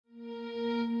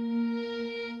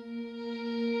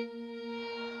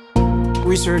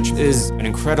Research is an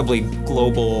incredibly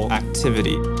global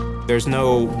activity. There's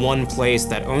no one place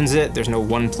that owns it. There's no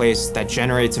one place that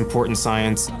generates important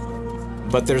science.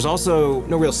 But there's also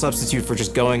no real substitute for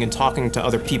just going and talking to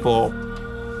other people.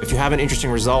 If you have an interesting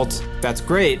result, that's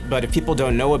great, but if people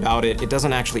don't know about it, it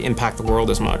doesn't actually impact the world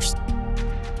as much.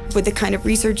 With the kind of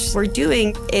research we're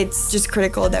doing, it's just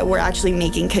critical that we're actually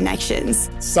making connections.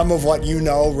 Some of what you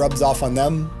know rubs off on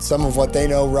them, some of what they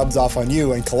know rubs off on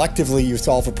you, and collectively you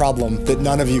solve a problem that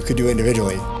none of you could do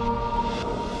individually.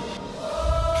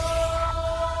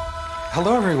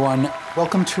 Hello, everyone.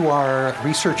 Welcome to our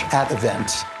Research at event.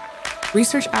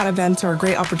 Research at events are a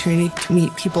great opportunity to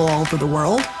meet people all over the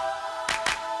world.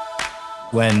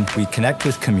 When we connect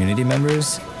with community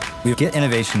members, we get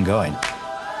innovation going.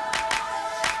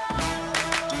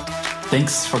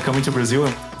 Thanks for coming to Brazil.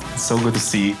 It's so good to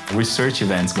see research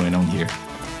events going on here.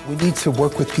 We need to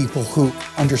work with people who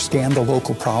understand the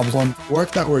local problem.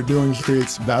 Work that we're doing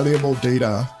creates valuable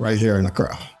data right here in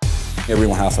Accra.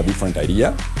 Everyone has a different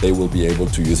idea. They will be able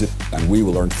to use it, and we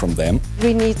will learn from them.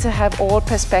 We need to have all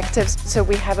perspectives, so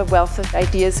we have a wealth of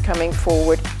ideas coming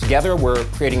forward. Together, we're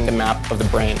creating the map of the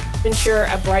brain. Ensure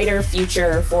a brighter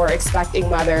future for expecting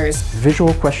mothers.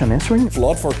 Visual question answering.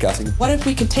 Flood forecasting. What if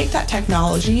we could take that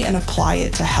technology and apply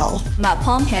it to health?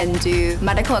 MatPom can do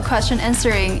medical question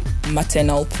answering.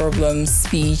 Maternal problems,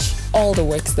 speech, all the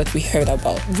works that we heard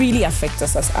about really affect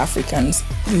us as Africans.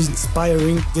 It's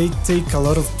inspiring. They take a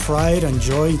lot of pride and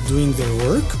joy doing their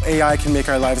work. AI can make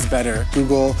our lives better.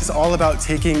 Google is all about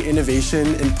taking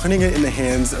innovation and putting it in the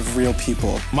hands of real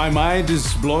people. My mind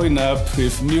is blowing up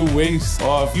with new ways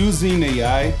of using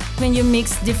AI. When you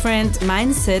mix different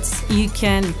mindsets, you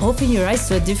can open your eyes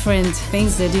to different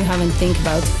things that you haven't think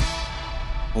about.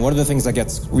 One of the things that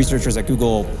gets researchers at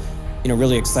Google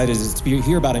really excited is to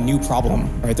hear about a new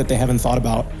problem, right, that they haven't thought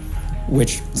about,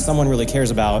 which someone really cares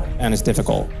about and is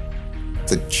difficult.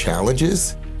 The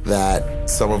challenges that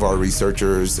some of our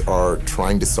researchers are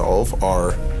trying to solve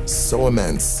are so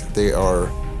immense. They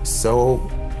are so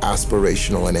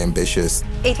aspirational and ambitious.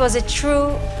 It was a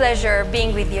true pleasure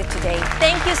being with you today.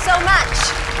 Thank you so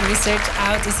much. Research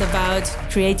Out is about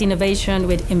creating innovation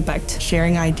with impact.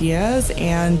 Sharing ideas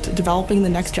and developing the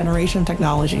next generation of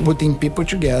technology. Putting people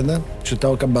together to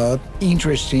talk about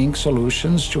interesting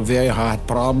solutions to very hard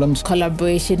problems.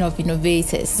 Collaboration of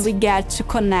innovators. We get to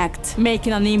connect.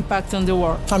 Making an impact on the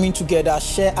world. Coming together,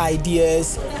 share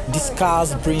ideas,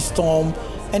 discuss, brainstorm,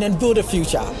 and then build a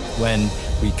future. When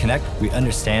we connect, we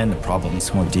understand the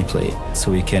problems more deeply,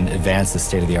 so we can advance the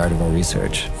state of the art of our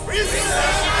research.